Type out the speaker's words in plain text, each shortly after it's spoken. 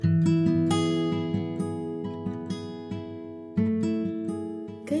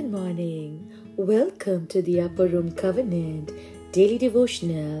Welcome to the Upper Room Covenant Daily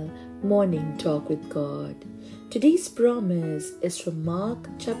Devotional Morning Talk with God. Today's promise is from Mark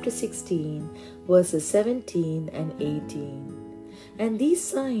chapter 16 verses 17 and 18. And these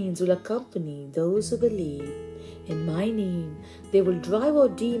signs will accompany those who believe. In my name, they will drive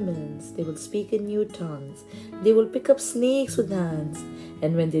out demons, they will speak in new tongues, they will pick up snakes with hands,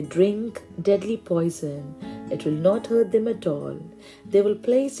 and when they drink deadly poison, it will not hurt them at all. They will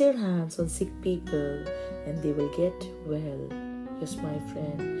place their hands on sick people, and they will get well. Yes, my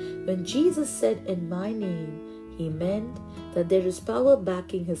friend, when Jesus said, "In my name," He meant that there is power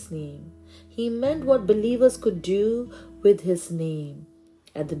backing His name. He meant what believers could do with His name.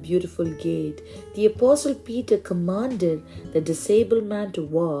 At the beautiful gate, the Apostle Peter commanded the disabled man to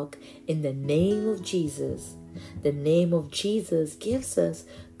walk in the name of Jesus. The name of Jesus gives us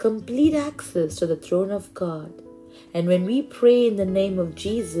complete access to the throne of God. And when we pray in the name of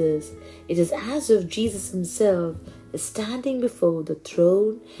Jesus, it is as if Jesus Himself is standing before the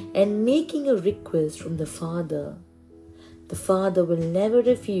throne and making a request from the Father. The Father will never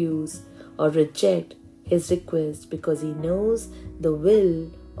refuse or reject His request because He knows the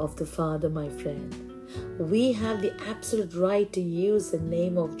will of the Father, my friend. We have the absolute right to use the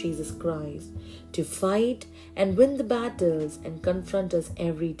name of Jesus Christ to fight and win the battles and confront us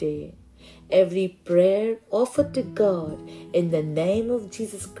every day. Every prayer offered to God in the name of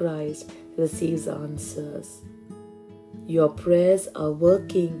Jesus Christ receives answers. Your prayers are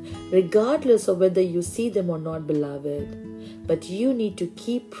working regardless of whether you see them or not, beloved. But you need to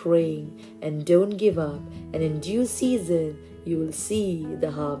keep praying and don't give up, and in due season you will see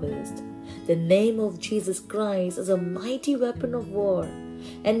the harvest. The name of Jesus Christ is a mighty weapon of war,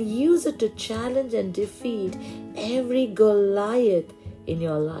 and use it to challenge and defeat every Goliath in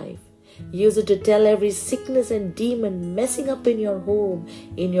your life. Use it to tell every sickness and demon messing up in your home,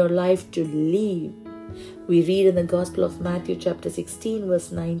 in your life, to leave. We read in the Gospel of Matthew chapter 16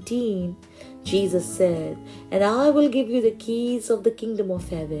 verse 19, Jesus said, "And I will give you the keys of the kingdom of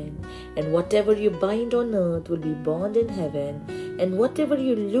heaven, and whatever you bind on earth will be bound in heaven, and whatever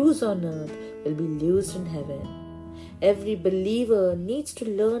you loose on earth will be loosed in heaven." Every believer needs to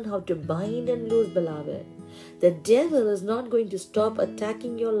learn how to bind and loose, beloved. The devil is not going to stop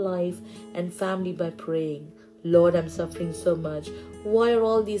attacking your life and family by praying, "Lord, I'm suffering so much. Why are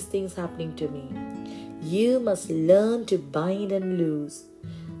all these things happening to me?" You must learn to bind and loose.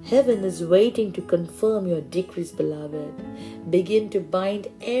 Heaven is waiting to confirm your decrees, beloved. Begin to bind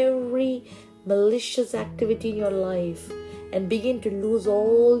every malicious activity in your life and begin to lose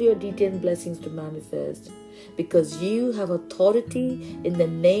all your detailed blessings to manifest, because you have authority in the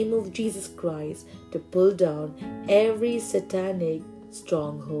name of Jesus Christ to pull down every satanic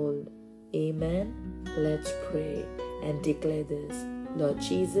stronghold. Amen. Let's pray and declare this. Lord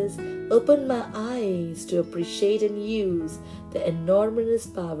Jesus, open my eyes to appreciate and use the enormous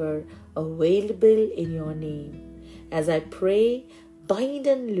power available in your name. As I pray, bind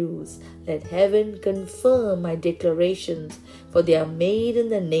and loose, let heaven confirm my declarations, for they are made in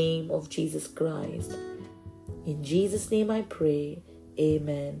the name of Jesus Christ. In Jesus' name I pray.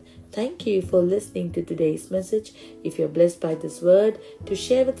 Amen. Thank you for listening to today's message. If you're blessed by this word, to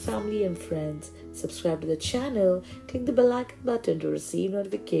share with family and friends. Subscribe to the channel. Click the bell icon button to receive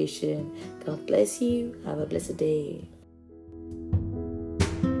notification. God bless you. Have a blessed day.